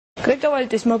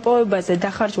კრიპტოვალუტის მოპოვებაზე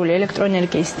დახარჯული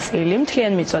ელექტროენერგიის წილი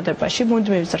მთლიან მიწოდებაში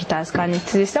მუდმივ ზრდას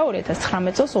განიცდის და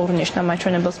 2019 წელს უღრინიშნა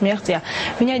მაჩვენებელს მიაღწია,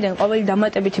 ვინაიდან ყოველი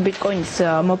დამატებითი ბიტკოინის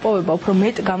მოპოვება უფრო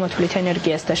მეტ გამოთვლით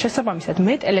ენერგიას და შესაბამისად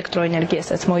მეტ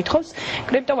ელექტროენერგიასაც მოითხოვს,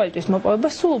 კრიპტოვალუტის მოპოვება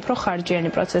სულ უფრო ხარჯიანი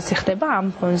პროცესი ხდება. ამ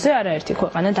ფონზე არაერთი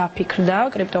ქვეყანა დაფიქრდა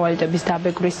კრიპტოვალუტების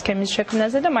დაბეგვრის სქემის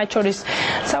შექმნაზე და მათ შორის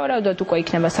სავარაუდოდ უკვე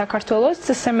იქნება საქართველოს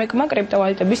სემეკმა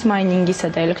კრიპტოვალუტების მაინინგისა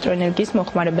და ელექტროენერგიის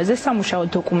მოხმარებაზე სამუშაო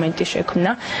დოკუმენტი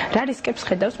შექმნა, რა რისკებს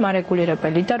ხედავს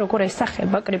მარეგულირებელი და როგორ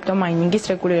ესახება კრიპტომაინინგის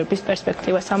რეგულირების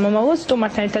პერსპექტივა სამომავლოს.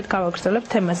 სტუმართან ერთად გავაგრძელებთ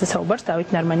თემაზე საუბარს დავით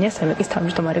ნარმანია სემეკის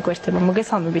თავმჯდომარე გვერდდება.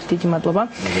 მოგესალმებით, დიდი მადლობა.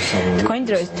 თქვენი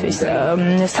დროისთვის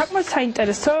საკმაოდ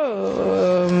საინტერესო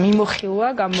მიმოხილვა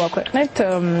გამოაქვეყნეთ,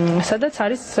 სადაც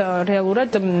არის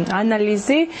რეალურად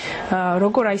ანალიზი,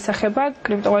 როგორ აისახება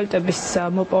კრიპტოვალუტების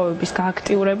მოპოვების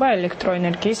გააქტიურება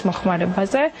ელექტროენერგიის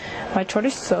მოხმარებაზე, მათ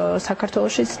შორის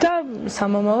საქართველოშიც და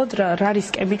სამომავლოდ რა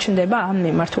რისკები ჩნდება ამ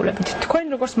მიმართულებით. თქვენ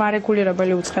როგორც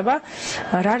მარეგულირებელი უწყება,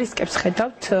 რა რისკებს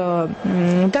ხედავთ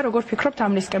და როგორ ფიქრობთ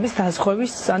ამ რისკების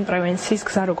დაზღვევის ან პრევენციის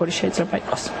გზა როგორი შეიძლება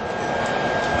იყოს?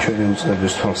 ჩვენი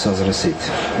უწყების თვალსაზრისით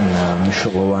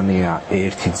მნიშვნელოვანია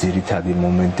ერთი ძირითადი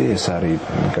მომენტი, ეს არის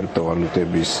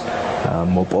კრიპტოვალუტების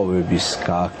მოპოვების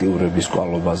გააქტიურების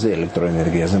კვალობაზე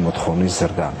ელექტროენერგიაზე მოთხოვნის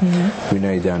ზრდა.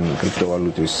 ვინაიდან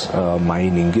კრიპტოვალუტის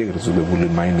მაინინგი, ეგრეთ წოდებული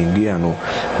მაინინგი, ანუ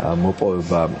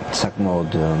მოპოვება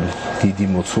საკმაოდ დიდი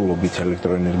მოცულობით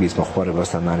ელექტროენერგიის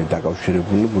მოხმარებასთან არის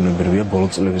დაკავშირებული, ბუნებრივია ბოლო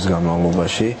წლების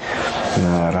განმავლობაში,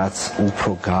 რაც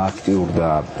უფრო გააქტიურდა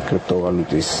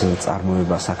კრიპტოვალუტის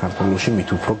წარმოება საქართველოში, მით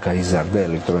უფრო გაიზარდა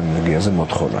ელექტროენერგიაზე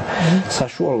მოთხოვნა.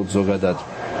 საშუალოდ ზოგადად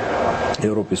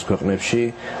ევროპის ქვეყნებში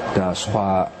და სხვა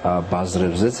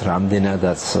ბაზრებზეც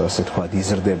რამდენადაც ასე თქვათ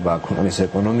იზრდება ქვეყნის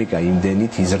ეკონომიკა,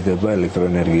 იმდენით იზრდება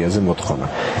ელექტროენერგიაზე მოთხოვნა.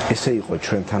 ესე იყო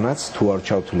ჩვენთანაც, თუ არ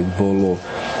ჩავთვლით ბოლო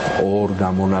ორ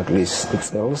გამონაკლის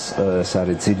წელს, ეს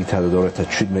არის ძირითადად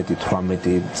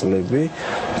 2017-18 წლები,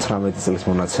 19 წლის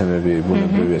მონაცემები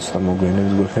ბუნებრივია ცოტა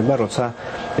მოგვიანებით გვექნება, როცა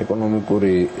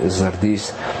ეკონომიკური ზრდის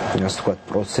ასე თქვათ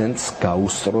პროცენტს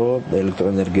გაუსწრო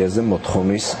ელექტროენერგიაზე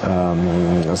მოთხოვნის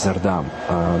ზრდამ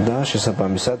და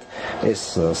შესაბამისად ეს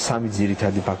სამი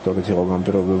ძირითადი ფაქტორით იყო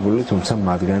განპირობებული, თუმცა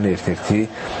მათგან ერთ-ერთი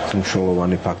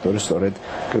მნიშვნელოვანი ფაქტორი სწორედ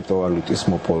კრიპტოვალუტის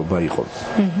მოპოვება იყო.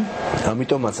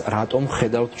 ამიტომაც რატომ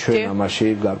ხედავთ ჩვენ ამაში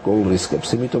გარკვეულ რისკებს?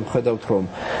 იმიტომ ხედავთ, რომ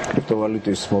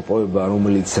კრიპტოვალუტის მოპოვება,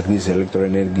 რომელიც ზრდის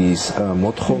ელექტროენერგიის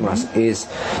მოთხოვნას, ეს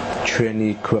ჩვენი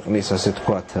ქვეყნის ასე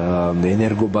თქვათ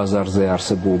ენერგობაზარზე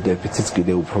არსებულ დეფიციტს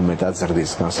კიდევ უფრო მეტად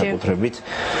ზრდის, განსაკუთრებით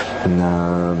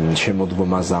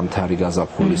შემოდგომა ზამთარი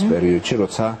გაზაფხულის პერიოდში,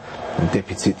 როცა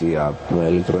დეფიციტია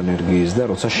ელექტროენერგიის და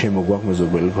როცა შემოგვაქვს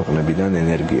მეზობელი ქვეყნებიდან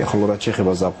ენერგია. ხოლო რაც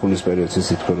შეეხება ზაფხულის პერიოდს,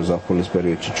 ისე თქვენ რომ ზაფხულის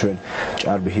პერიოდში ჩვენ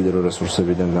ჭარბი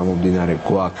ჰიდრორესურსებიდან გამომდინარე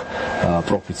გვაქვს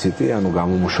პროფიციტი, ანუ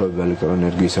გამომუშავება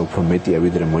ელექტროენერგიისა უფრო მეტია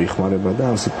ვიდრე მოიხმარება და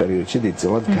ამ პერიოდში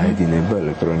დიდწილად გაედინება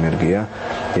ელექტროენერგია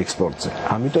ექსპორტზე.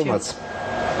 ამიტომაც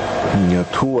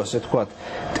თუ ასე თქვათ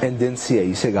ტენდენცია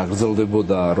ისე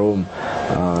გაგრძელდებოდა, რომ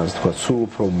ასე თქვათ სულ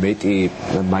უფრო მეტი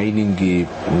მაინინგი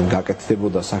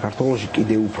გაკეთდებოდა საქართველოში,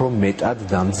 კიდევ უფრო მეტად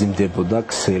დამძიმდებოდა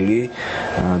ქსელი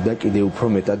და კიდევ უფრო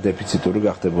მეტად დეფიციტური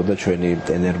გახდებოდა ჩვენი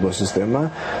ენერგოსისტემა.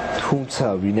 თუმცა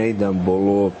ვინაიდან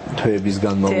ბოლო თვეების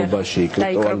განმავლობაში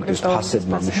კრიპტოვალუტის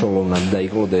ფასებმა მნიშვნელოვნად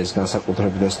დაიკლო და ეს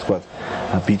განსაკუთრებით ასე თქვათ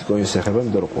ბიტკოინს ეხება,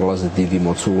 იმიტომ რომ ყველაზე დიდი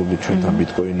მოცულობით ჩვენთან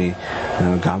ბიტკოინი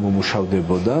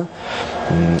გამომუშავდებოდა.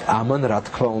 ამან რა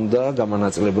თქმა უნდა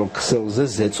გამანაწილებელ ქსელზე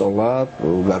ზეწოლა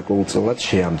გარკვეულწილად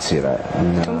შეამცირა.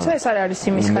 თუმცა ეს არ არის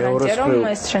იმის გარანტია, რომ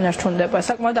ეს შენარჩუნდება.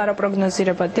 საკმაოდ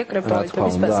არაპროგნოზირებადია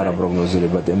კრიპტოვალუტების ბაზარი.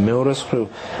 არაპროგნოზირებადია. მეორე მხრივ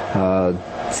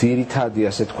ძირითადი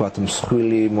ასე თქვათ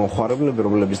მსხვილი მომხმარებლები,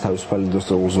 რომლებიც თავისუფალ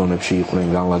ინდუსტრიულ ზონებში იყვნენ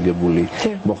განლაგებული,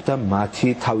 მოხდა მათი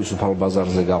თავისუფალ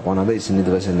ბაზარზე გაყვანა და ისინი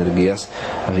დღეს ენერგიას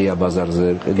ღია ბაზარზე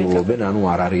ყიდულობენ, ანუ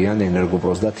არ არიან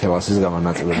ენერგოპროს და თელასის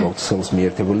გამანაწილებელ ქსელს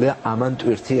მიერთებული და ამან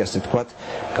ტვირთი ასე თქვათ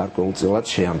გარკვეულწილად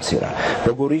შეამცირა.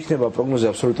 როგორი იქნება პროგნოზი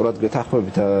აბსოლუტურად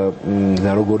გეთანხმებით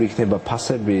და როგორი იქნება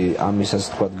ფასები, ამის ასე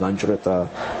თქვათ განჭრეტა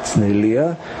ძნელია.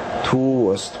 თუ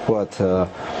ასე თქვათ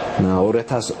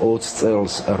 2020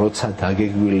 წელს როცა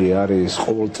დაგეგმილი არის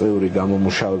ყოველწლიური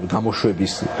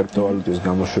გამოშვების კრიპტოვალუტის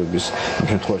გამოშვების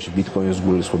შემთხვევაში ბიტკოინის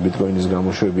გულისხმობ ბიტკოინის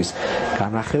გამოშვების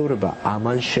განახევრება,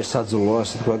 ამან შესაძლოა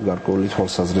ასე თქვათ გარკვეული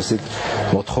თვალსაზრისით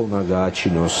მოთხოვნა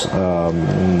გააჩინოს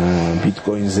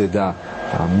ბიტკოინზე და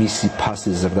მისი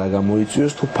ფასის ზრდა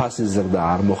გამოიწვიოს, თუ ფასის ზრდა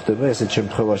არ მოხდება, ესეთ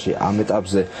შემთხვევაში ამ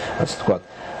ეტაპზე, ასე ვთქვათ,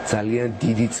 ძალიან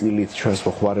დიდი წილით ჩვენს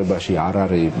მოხმარებაში არ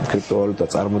არის კრიპტოვალუტა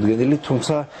წარმოდგენილი,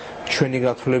 თუმცა ჩვენი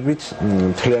გათვლებით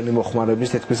მთლიანი მოხმარების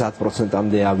თითქმის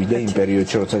 10%-მდე ავიდა იმ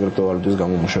პერიოდში, როცა კრიპტოვალუტის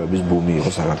გამომუშავების ბუმი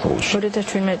იყო საქართველოში.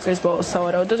 2017 წლის ბოლოს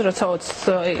სავარაუდოდ, როცა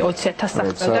 20,000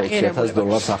 აღწევდა ღირებული.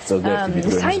 $20,000 აღწევდა ერთი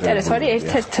ბიტკოინის. საინტერესო არის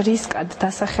ერთ-ერთ რისკად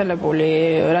დასახელებული,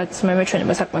 რაც მე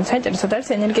მეჩვენება საკმაოდ საინტერესოდ არის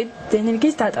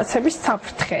ენერგიის დატაცების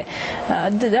საფრთხე.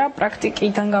 და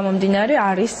პრაქტიკიდან გამომდინარე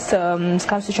არის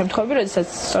მსგავსი შემთხვევები, როდესაც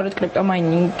სწორედ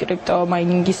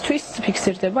კრიპტომაინინგისთვის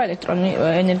ფიქსირდება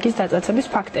ელექტროენერგიის დაწაცების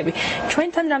ფაქტები.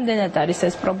 ჩვენთან რამდენად არის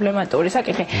ეს პრობლემატური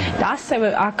საკითხი? და ასევე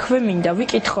აქვე მინდა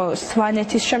ვიკითხო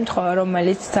სვანეთის შემთხვევა,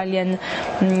 რომელიც ძალიან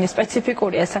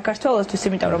სპეციფიკურია საქართველოსთვის,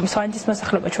 იმიტომ რომ სვანეთის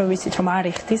მოსახლეობა ჩვენ ვიცით, რომ არ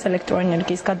იხდის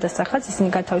ელექტროენერგიის გადასახადს, ისინი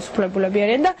გათავისუფლებულები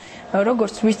არიან და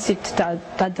როგორც ვიცით და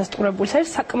დადასტურებულს არის,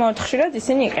 საკმაოდ ხშირად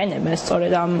ისინი იყენებენ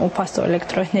სწორედ ამ უფასო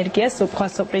ელექტროენერგიას,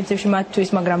 უფასო პრინციპში მათთვის,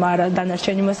 მაგრამ არა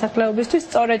დანარჩენი მოსახლეობისთვის,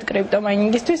 სწორედ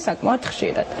კრიპტომაინინგისთვის საკმაოდ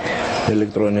ხშირად.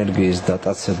 ელექტროენერგიის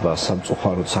დატაცება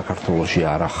სამწუხაროდ საქართველოში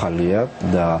არ ახალია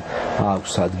და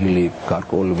აქვს ადგილი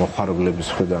გარკვეული მოხმარებლების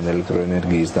მხრიდან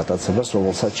ელექტროენერგიის დატაცებას,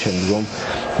 რომელსაც შემდგომ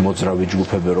მოძრავი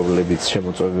ჯგუფები, რომლებიც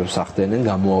შემოწმებებს ახდენენ,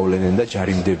 გამოავლენენ და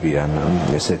ჯარიმდებიან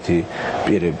ესეთი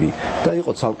პირები. და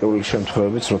იყო ცალკეული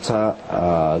შემთხვევებიც, როცა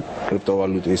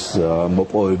კრიპტოვალუტის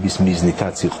მოპოვების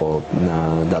მიზნითაც იყო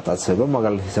დატაცება,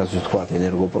 მაგალითად ვთქვათ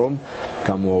ენერგოპრომ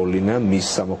გამოავლინა მის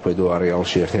სამოქმედო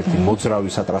არეალში ერთ-ერთი მოძრავი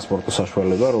სატრანსპორტო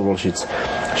საშუალება, რომელშიც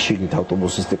შიგნით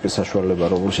ავტობუსის ტიპის საშუალება,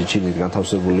 რომელშიც შიგნით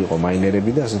განთავსებული იყო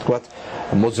მაინერები და ასე ვთქვათ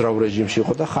მოძრავ რეჟიმში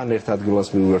იყო და ხან ერთ ადგილას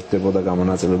მიუერთდებოდა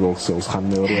გამონაწილებელ ქსელს, ხან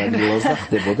მეორე ადგილას და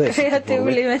ხდებოდა ეს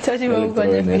კრეატიული მეთოდი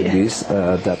მოუგონებია ენერგიის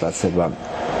დატაცება.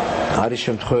 არის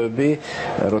შემთხვევები,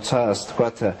 როცა ასე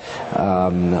ვთქვათ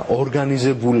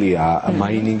ორგანიზებულია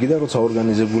მაინინგი და როცა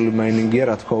ორგანიზებული მაინინგია,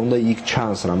 რა თქმა უნდა, იქ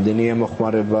ჩანს რამდენია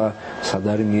მოხმარება, სად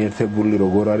არის მიერთებული,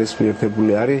 როგორ არის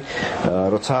მიერთებული, არის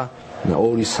როცა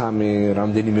 2-3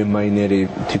 რამდენიმე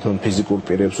მაინერი თვითონ ფიზიკურ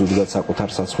პირებს უდგათ საკუთარ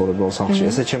საცხოვრებელ სახლში.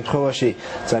 ესეთ შემთხვევაში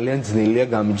ძალიან ძნელია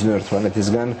გამიჯნო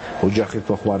ერთმანეთისგან ოჯახით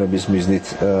მოხმარების მიზნით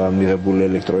მიღებული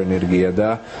ელექტროენერგია და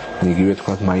იგივე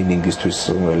თქვათ მაინინგისთვის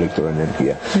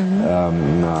ელექტროენერგია.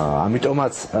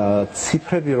 ამიტომაც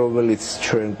ციფრები, რომელიც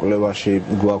ჩვენ კვლევაში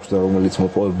გვაქვს და რომელიც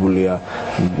მოპოვებულია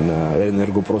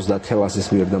ენერგოპროს და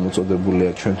თელასის მიერ დამოწოდებულია,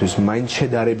 ჩვენთვის მაინც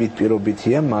შედარებით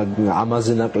პირობითია,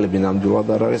 ამაზე ნაკლები ნამდვილად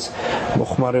არ არის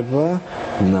მოხმარება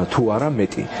თუ არა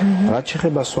მეტი. რაც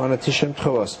შეეხება სვანეთის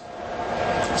შემთხვევას,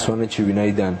 სვანეთში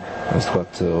ვინაიდან ასე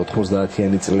ვთქვათ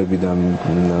 90-იანი წლებიდან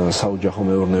საოჯახო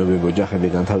მეურნეობები ოჯახები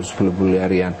განთავისუფლებული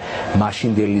არიან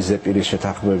მაშინდელი ზეპირის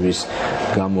შეთანხმების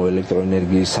გამო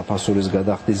ელექტროენერგიის საფასურის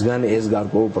გადახდისგან, ეს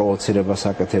გარკვეულ პროვოცირებას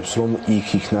აკეთებს, რომ იქ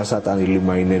იქნა სატანილი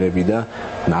მაინერები და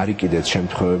არის კიდეც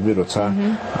შემთხვევები, როცა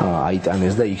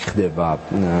აიტანეს და იქ ხდება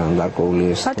გარკვეული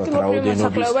ასე ვთქვათ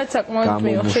რაოდენობის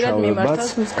გამომუშავებაც.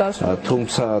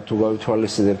 თუმცა თუ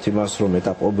გავითვალისწინებთ იმას, რომ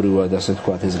ეტაპობრივად ასე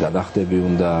ვთქვათ ეს გადახდები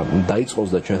უნდა დაიწყოს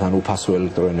და ჩვენთან უფასო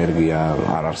ელექტროენერგია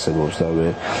არ არსებობს და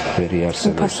ვერ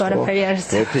იარსებობს. უფასო არაფერი არ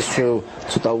არსებობს. ერთის მხრივ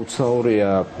ცოტა უცნაურია,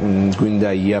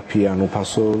 გვინდა იაფი ან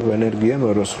უფასო ენერგია,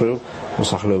 მეორე მხრივ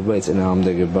მოსახლეობა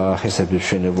ეწინააღმდეგება ხესების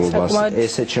მშენებლობას.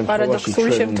 ესეთ შემთხვევაში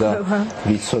ჩვენ უნდა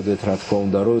ვიცოდეთ, რა თქმა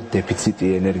უნდა, რომ დეფიციტი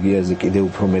ენერგიაზე კიდევ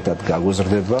უფრო მეტად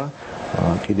გაგოზრდება.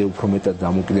 კიდევ უფრო მეტად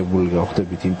დამოკიდებული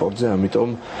გავხდებით იმპორტზე, ამიტომ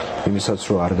იმისაც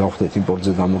რომ არ გავხდეთ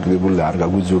იმპორტზე დამოკიდებული და არ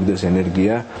გაგვიძვირდეს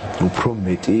ენერგია, უფრო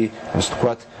მეტი, ასე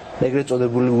ვთქვათ, ეგრეთ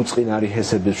წოდებული უწყინარი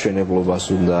ჰესების მშენებლობას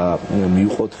უნდა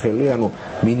მიუყოთ ხელი, ანუ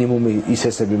მინიმუმი ის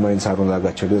ჰესები მაინც არ უნდა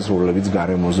გაჩერდეს, რომლებიც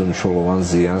გარემოზე მნიშვნელოვან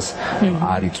ზიანს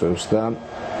არ იწვევს და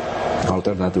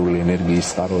ალტერნატიული ენერგიის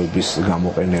წყაროების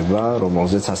გამოყენება,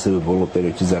 რომელზეც ასევე ბოლო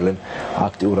პერიოდში ძალიან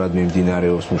აქტიურად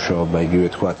მიმდინარეობს მუშაობა, იგივე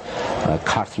თქვათ,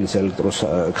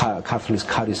 ქართლის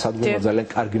ქარის სადგურმა ძალიან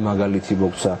კარგი მაგალითი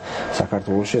მოგცა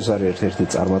საქართველოში, ეს არის ერთ-ერთი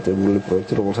წარმატებული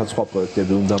პროექტი, რომელსაც სხვა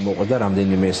პროექტები უნდა მოყვა და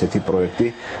რამდენიმე ესეთი პროექტი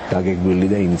დაგეგმილი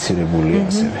და ინიცირებულია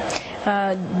ასევე.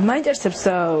 მაინტერესებს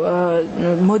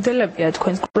მოდელებია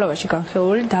თქვენს კვლევაში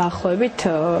განხილული დაახლოებით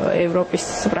ევროპის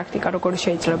პრაქტიკა როგორი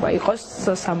შეიძლება იყოს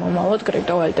სამომავლოდ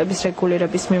კრიპტოვალუტების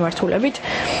რეგულირების მიმართულებით.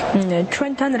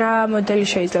 ჩვენთან რა მოდელი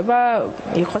შეიძლება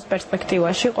იყოს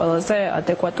პერსპექტივაში ყველაზე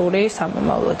ადეკვატური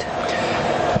სამომავლოდ?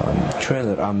 ჩვენ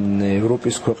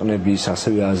ევროპის ქვეყნების,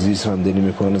 ასევე აზიის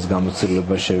რამდენიმე ქვეყნის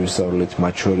გამოცდილება შევისწავლეთ,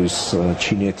 მათ შორის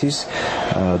ჩინეთის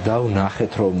და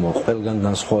ვნახეთ, რომ ყველგან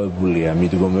განსხვავებულია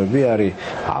მიდგომები, არის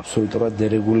აბსოლუტურად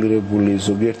დერეგულირებული,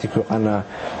 ზოგიერთი ქვეყანა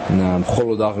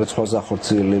მხოლოდ აღრიცხვას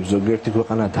ახორციელებს, ზოგიერთი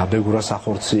ქვეყანა დაბეგვრას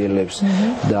ახორციელებს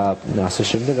და ასე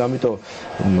შემდეგ. ამიტომ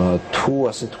თუ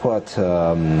ასე თქვათ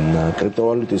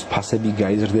კრიპტოვალუტის ფასები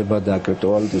გაიზრდება და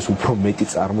კრიპტოვალუტის უფრო მეტი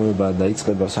წარმოება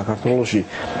დაიწყება საქართველოში,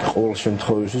 ყოველ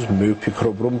შემთხვევაში მე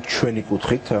ვფიქრობ, რომ ჩვენი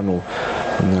კუთხით, ანუ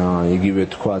იგივე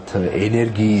თქვათ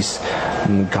ენერგიის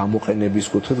გამოყენების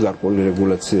კუთხით გარკვეული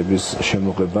რეგულაციების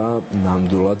შემოღება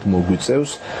ნამდვილად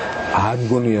მოგვიწევს. არ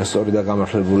მგონია სწორი და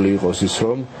გამართლებული იყოს ის,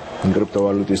 რომ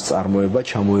კრიპტოვალუტის წარმოება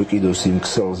ჩამოეკიდოს იმ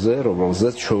ქსელზე,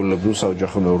 რომელზეც ჩვეულებრივ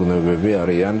საოჯახო მეურნეობები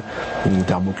არიან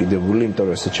დამოკიდებული, იმიტომ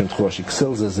რომ ესეთ შემთხვევაში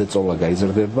ქსელზე ზეწოლა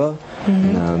გაიზრდება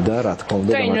და რა თქმა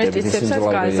უნდა დამატებითი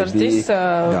სიმძლავრეები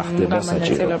გახდება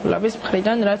გამონაწილებლების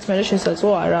მხრიდან, რაც მე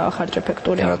შესაძლოა არა ხარჯ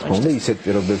ეფექტური რა თქმა უნდა ისეთ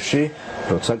პირობებში,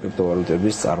 როცა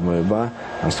კრიპტოვალუტების წარმოება,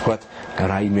 ასე ვთქვათ,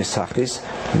 რაიმე სახის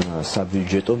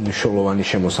საბიუჯეტო მნიშვნელოვანი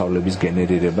შემოსავლების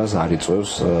გენერირებას არ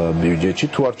იწვევს ბიუჯეტში.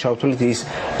 თუ არ ჩავთვლით ის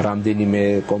რამდენიმე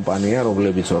კომპანია,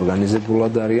 რომლებიც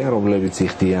ორგანიზებულად არიან, რომლებიც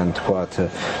იხდიან, თქვათ,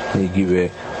 იგივე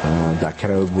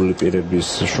დაქირავებული პირების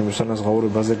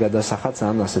შრომისანაზღაურებაზე გადასახადს,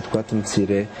 ან ასე თქვათ,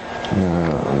 მცირე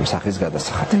სახის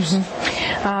გადასახადებს.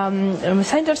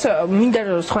 საინტერესო მინდა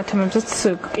რომ სხვა თემებზეც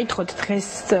გკითხოთ, დღეს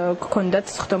გქონდათ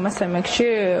სხდომა სემეკში,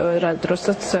 რა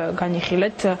დროსაც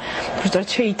განიხილეთ, უბრალოდ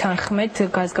შეითანხმეთ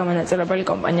გაზგამონაწილებელი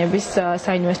კომპანიების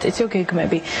საინვესტიციო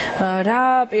გეგმები. რა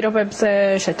პირობებზე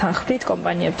შეთანხმდით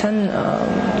კომპანიებთან?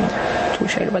 თუ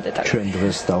შეიძლება დეტალები. ჩვენ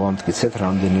დღეს დავამტკიცეთ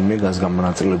რამდენიმე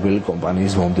გაზგამონაწილებელი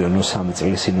კომპანიის მომდევნო 3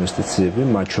 წლის ინვესტიციები,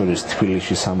 მათ შორის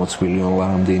თბილისში 60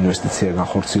 მილიონლარამდე ინვესტიცია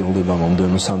განხორციელდება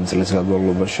მომდევნო 3 წლის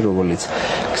განმავლობაში, რომელიც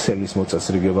ქსელის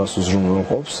მოწესრიგებას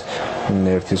უზრუნველყოფს.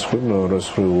 ერთი მხრივ, მეორე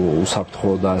მხრივ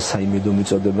უსაფრთხო და საიმედო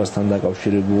მიწოდებასთან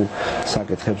დაკავშირებულ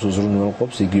საკითხებს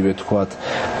უზრუნველყოფს, იგივე თქვათ,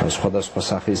 სხვადასხვა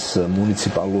სახის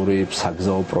მუნიციპალური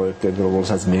საგზაო პროექტები,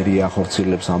 რომელსაც მერია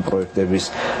ახორციელებს ამ პროექტების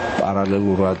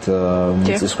პარალელურად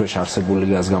მიწისქვეშ არსებული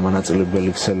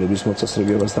გაზგამონაწილებელი ქსელების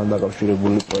მოწესრიგებასთან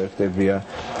დაკავშირებული პროექტებია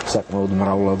საკმაოდ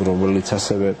მრავლად, რომელიც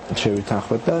ასევე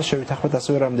შევითანხმეთ და შევითანხმეთ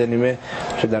ასევე რამდენიმე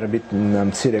შედარებით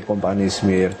მცირე კომპანიის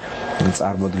მიერ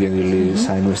წარმოდგენილი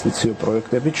საინვესტიციო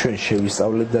პროექტები. ჩვენ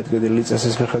შევისწავლეთ დადგენილი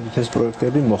წესის მიხედვით ეს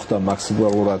პროექტები, მოხდა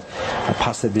მაქსიმალურად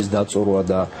ფასების დაწურვა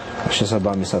და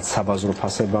შესაბამისად საბაზრო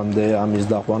ფასებამდე ამის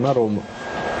დაყვანა, რომ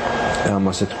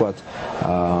ასე თქვათ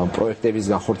პროექტების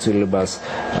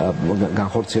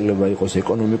განხორციელება იყოს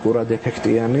ეკონომიკურად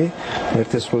ეფექტიანი,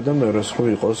 ერთ მხრივ და მეორე მხრივ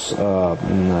იყოს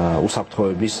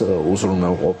უსაფრთხოების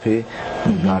უზრუნველყოფი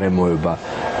გარემოება.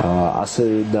 ასე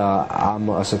და ამ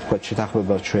ასე თქვათ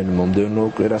შეთანხმებას ჩვენ მომდევნო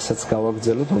კვირასაც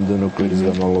გავაგრძელებთ, მომდევნო კვირის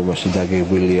განმავლობაში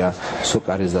დაგეგმილია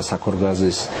სოკარის და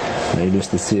საქორგაზის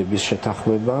ინვესტიციების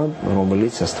შეთანხმება,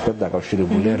 რომელიც ასე თქვათ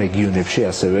დაკავშირებულია რეგიონებში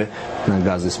ასევე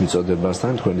გაზის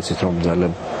მიწოდებასთან. თქვენ იცით რომ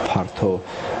ძალიან ფართო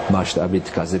მასშტაბით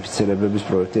გაზიფიცირებების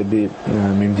პროექტები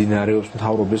მიმდინარეობს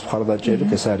მთავრობის მხარდაჭერით.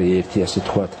 ეს არის ერთი ასე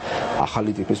თქვათ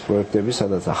ახალი ტიპის პროექტები,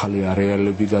 სადაც ახალი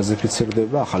არეალები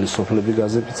გაზიფიცირდება, ახალი სოფლები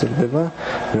გაზიფიცირდება.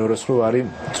 მეორე მხრივ არის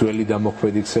ძველი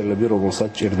დამოქმედი ქსელები,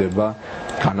 რომელსაც ჭირდება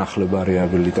განახლება,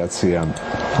 რეაბილიტაცია.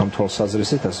 ამ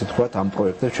თვალსაზრისით ასე თქვათ ამ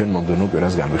პროექტებს ჩვენ მომდევნო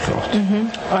კვირას განვიხილავთ.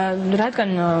 რადგან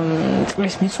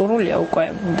წლის მიწურულია უკვე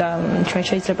და ჩვენ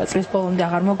შეიძლება წლის ბოლომდე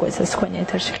აღარ მოგვეცეს თქვენი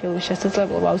ეთერში ხილვის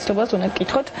შესაძლებლობა, აუცილებლად უნდა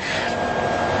გკითხოთ,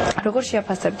 როგორ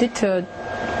შეაფასებდით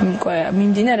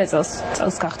მიმდინარე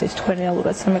წელს გახდით თქვენ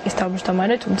რეალურად სემეკის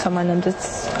თავმჯდომარე, თუმცა მანამდეც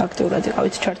აქტიურად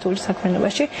იყავით ჩართული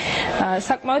საქმიანობაში.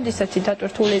 საკმაოდ ისეთი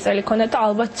დატვირთული წელი ქონდა და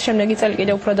ალბათ შემდეგი წელი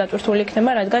კიდევ უფრო დატვირთული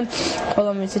იქნება, რადგან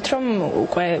ყველა ვიცით, რომ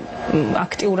უკვე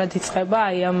აქტიურად იწყება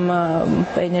აი ამ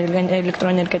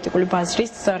ელექტროენერგეტიკული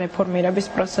ბაზრის რეფორმირების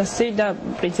პროცესი და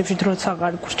პრინციპში დროც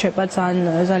აღარ გრჩება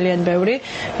ძალიან ბევრი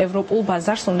ევროპულ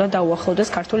ბაზარს უნდა დაუახლოვდეს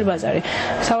ქართული ბაზარი.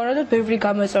 სავარაუდოდ ბევრი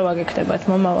გამოწვევა გექნებათ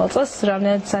მომავალ წელს,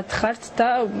 რამდენად ზადხართ და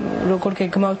როგორ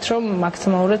გეგმავთ, რომ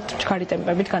მაქსიმალურად ჩქარი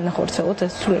ტემპებით განახორციელოთ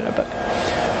ეს ცვლილებები.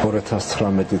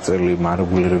 2019 წელი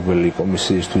მარეგულირებელი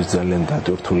კომისიისთვის ძალიან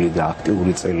დატვირთული და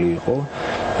აქტიური წელი იყო.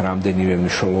 რამდენიმე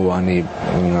მნიშვნელოვანი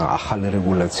ახალი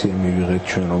რეგულაცია მივიღეთ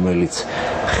ჩვენ, რომელიც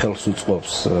ხელს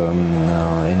უწყობს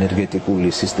ენერგეტიკული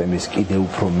სისტემის კიდევ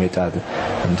უფრო მეტად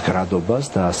მდგრადობას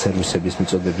და სერვისების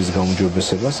მიწოდების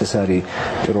გაუმჯობესებას. ეს არის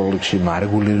პირველ რიგში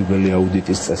მარეგულირებელი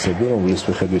აუდიტის წესები, რომლის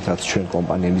მიხედვითაც ჩვენ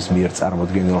კომპანიების მიერ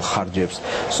წარმოდგენილ ხარჯებს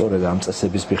სწორედ ამ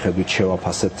წესების მიხედვით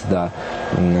შევაფასებთ და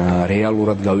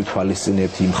რეალურად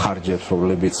გავითვალისწინებთ იმ ხარჯებს,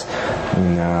 რომლებიც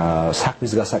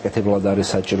საქმის გასაკეთებლად არის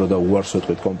საჭირო და უარს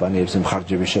ვეტყვით კომპანიებს იმ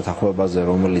ხარჯების შეთანხმებაზე,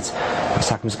 რომელიც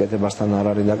საქმის კეთებასთან არ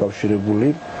არის დაკავშირებული.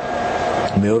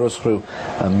 მეორე მხრივ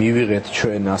მივიღეთ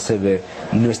ჩვენ ასევე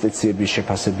ინვესტიციების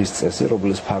შეფასების წესი,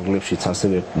 რომლის ფარგლებშიც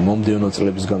ასევე მომდევნო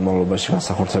წლების განმავლობაში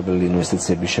განსახორციელებელი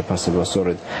ინვესტიციების შეფასება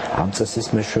სწორედ ამ წესის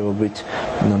მეშვეობით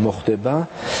მოხდება.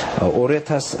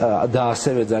 2000 და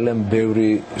ასევე ძალიან ბევრი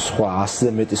სხვა 100-ზე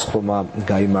მეტი სხდომა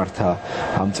გაიმართა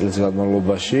ამ წლის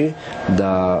განმავლობაში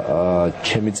და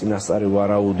ჩემი წინასწარი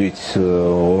ვარაუდით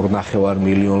 2.5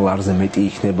 მილიონ ლარზე მეტი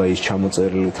იქნება ის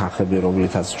ჩამოწერილი თანხები,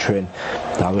 რომლითაც ჩვენ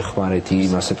დავეხმარეთ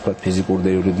იმ ასე თქვათ ფიზიკურ და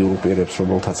იურიდიულ პირებს,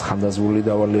 რომელთაც ხანდაზმული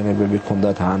დავალიანებები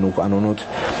ჰქონდათ ან უკანონოდ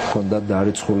ჰქონდათ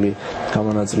დარიცხული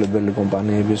გამონაწილებელი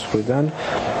კომპანიების მხრიდან.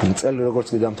 წელი როგორც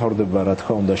კი დამთავრდება, რა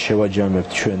თქმა უნდა, შევაჯამებთ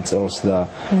ჩვენ წელს და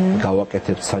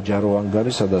გავაკეთებთ საჯარო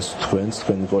ანგარი, სადაც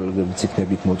თქვენი კოლეგებიც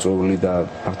იქნებით მოწვეული და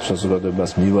ფართო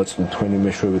საზოგადოებას მივაწვდით თქვენი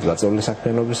მეშვეობით გაწეული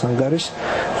საქმიანობის ანგარის,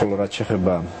 ხოლო რაც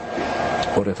შეეხება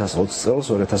 2020 წელს,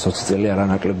 2020 წელი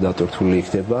არანაკლებ დატვირთული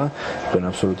იქნება, თქვენ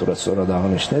აბსოლუტურად სწორად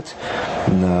აღნიშნეთ.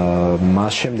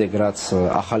 მას შემდეგ, რაც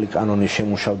ახალი კანონი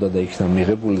შემუშავდა და იქნა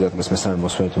მიღებული და დღეს მესამე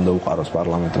მოსმენით უნდა უყაროს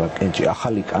პარლამენტმა კენჭი,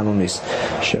 ახალი კანონის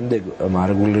შემდეგ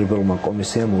რეგულირებელმა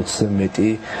კომისიამ 20-ზე მეტი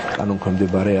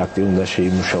კანონქვემდებარე აქტი უნდა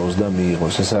შეიმუშაოს და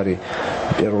მიიღოს. ეს არის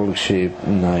პირველ რიგში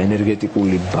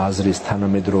ენერგეტიკული ბაზრის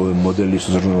თანამედროვე მოდელის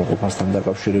უზრუნველყოფასთან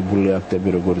დაკავშირებული აქტები,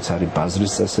 როგორც არის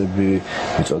ბაზრის წესები,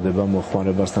 მიწოდება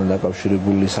მოხმარებასთან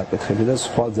დაკავშირებული საკითხები და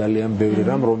სხვა ძალიან ბევრი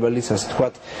რამ, რომელიც ასე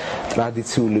თქვათ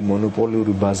ტრადიციული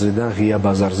მონოპოლიური ბაზრიდან ღია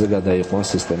ბაზარზე გადაიყვანს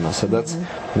სისტემას, სადაც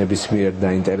ნებისმიერ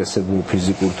დაინტერესებულ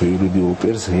ფიზიკურ თუ იურიდიულ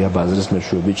პირს ღია ბაზრის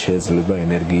მეშვეობით შეიძლება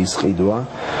ენერგიის ყიდვა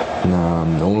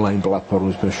ონლაინ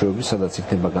პლატფორმის მეშვეობით, სადაც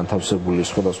იქნება განთავსებული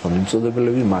სხვადასხვა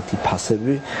მიმწოდებელები, მათი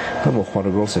ფასები და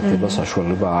მოხმარებელს ექნება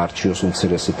საშუალება აარჩიოს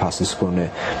უმცირესი ფასის მქონე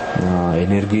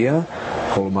ენერგია,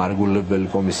 ხოლო მარეგულირებელი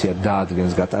კომისია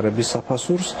დაადგენს გატარების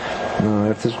საფასურს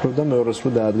ერთის მხრივ და მეორეს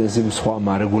მხრივ დაადგენს იმ სხვა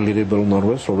მარეგულირებელ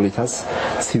ნორმებს, რომლითაც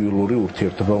ცივილური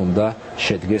ურთიერთობა უნდა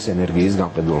შედგეს ენერგიის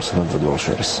გამყიდველსა და მწოდველს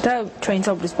შორის. და ჩვენი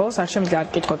საუბრის ბოლოს არ შემიძლია არ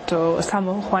გკითხოთ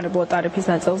სამომხმარებლო ტარიფის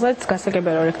ნაწილზეც,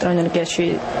 გასაგებია რომ ელექტროენერგიაში,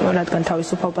 რადგან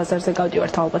თავისუფალ ბაზარზე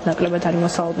გავდივართ, ალბათ ნაკლებად არის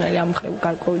მოსალოდნელი ამ მხრივ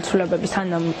გარკვეული ცვლილებების, ან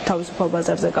თავისუფალ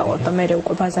ბაზარზე გავყავთ და მერე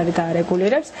უკვე ბაზარი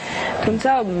დაარეგულირებს, თუმცა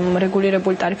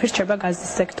რეგულირებული ტარიფი რჩება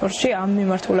გაზის სექტორში, ამ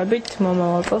მიმართულებით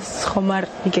მომავალ წელს ხომ არ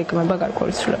იგეგმება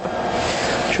გარკვეული ცვლილება?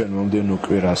 ჩვენ მომდევნო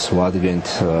კვირას ვადგენთ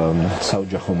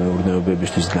საოჯახო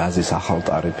მეურნეობებისთვის გაზის ახალ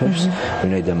ტარიფებს,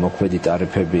 ვინაიდან მოქმედი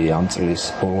ტარიფები ამ წლის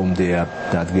ბოლომდეა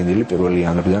დადგენილი, 1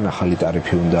 იანვრიდან ახალი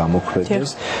ტარიფი უნდა ამოქმედდეს.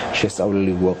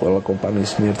 შესწავლილი გვაქვს ყველა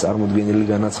კომპანიის მიერ წარმოდგენილი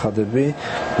განაცხადები,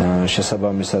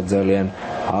 შესაბამისად ძალიან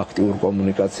აქტიურ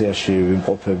კომუნიკაციაში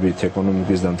ვიმყოფებით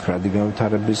ეკონომიკის და მდგრადი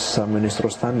განვითარების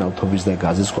სამინისტროსთან, ნავთობის და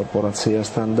გაზის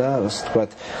კორპორაციასთან და ასე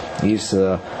ვთქვათ ის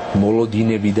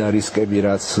მოლოდინები და რისკები,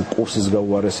 რაც კურსის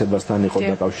გაუარესებასთან იყო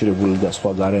დაკავშირებული და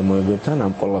სხვა გარემოებებთან,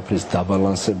 ამ ყველაფრის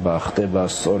დაბალანსება ხდება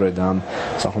სწორედ ამ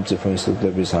სახელმწიფო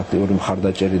ინსტიტუტების აქტიური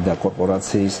მხარდაჭერით და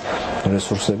კორპორაციის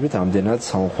რესურსებით, ამდენად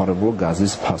სამომხმარებლო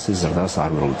გაზის ფასის ზრდას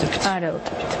არ ველოდებით. არ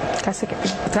ველოდებით. გასაგები.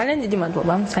 ძალიან დიდი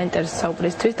მადლობა საინტერესო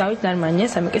საუბრისთვის. დავით ნარმანია,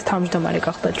 სემეკის თავმჯდომარე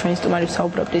გახდა ჩვენი სტუმარი,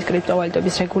 საუბრობდით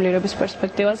კრიპტოვალუტების რეგულირების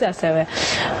პერსპექტივაზე, ასევე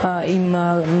იმ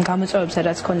გამოწვევებზე,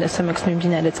 რაც ჰქონდა სემეკს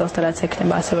მიმდინარე წელს და რაც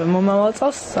ექნება ასევე მომავალ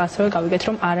წელს, ასევე გავიგეთ,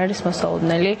 რომ არ არის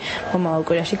მოსალოდნელი მომავალ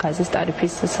კვირაში გაზის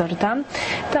ტარიფის ზრდა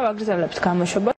და ვაგრძელებთ გამოშვებას.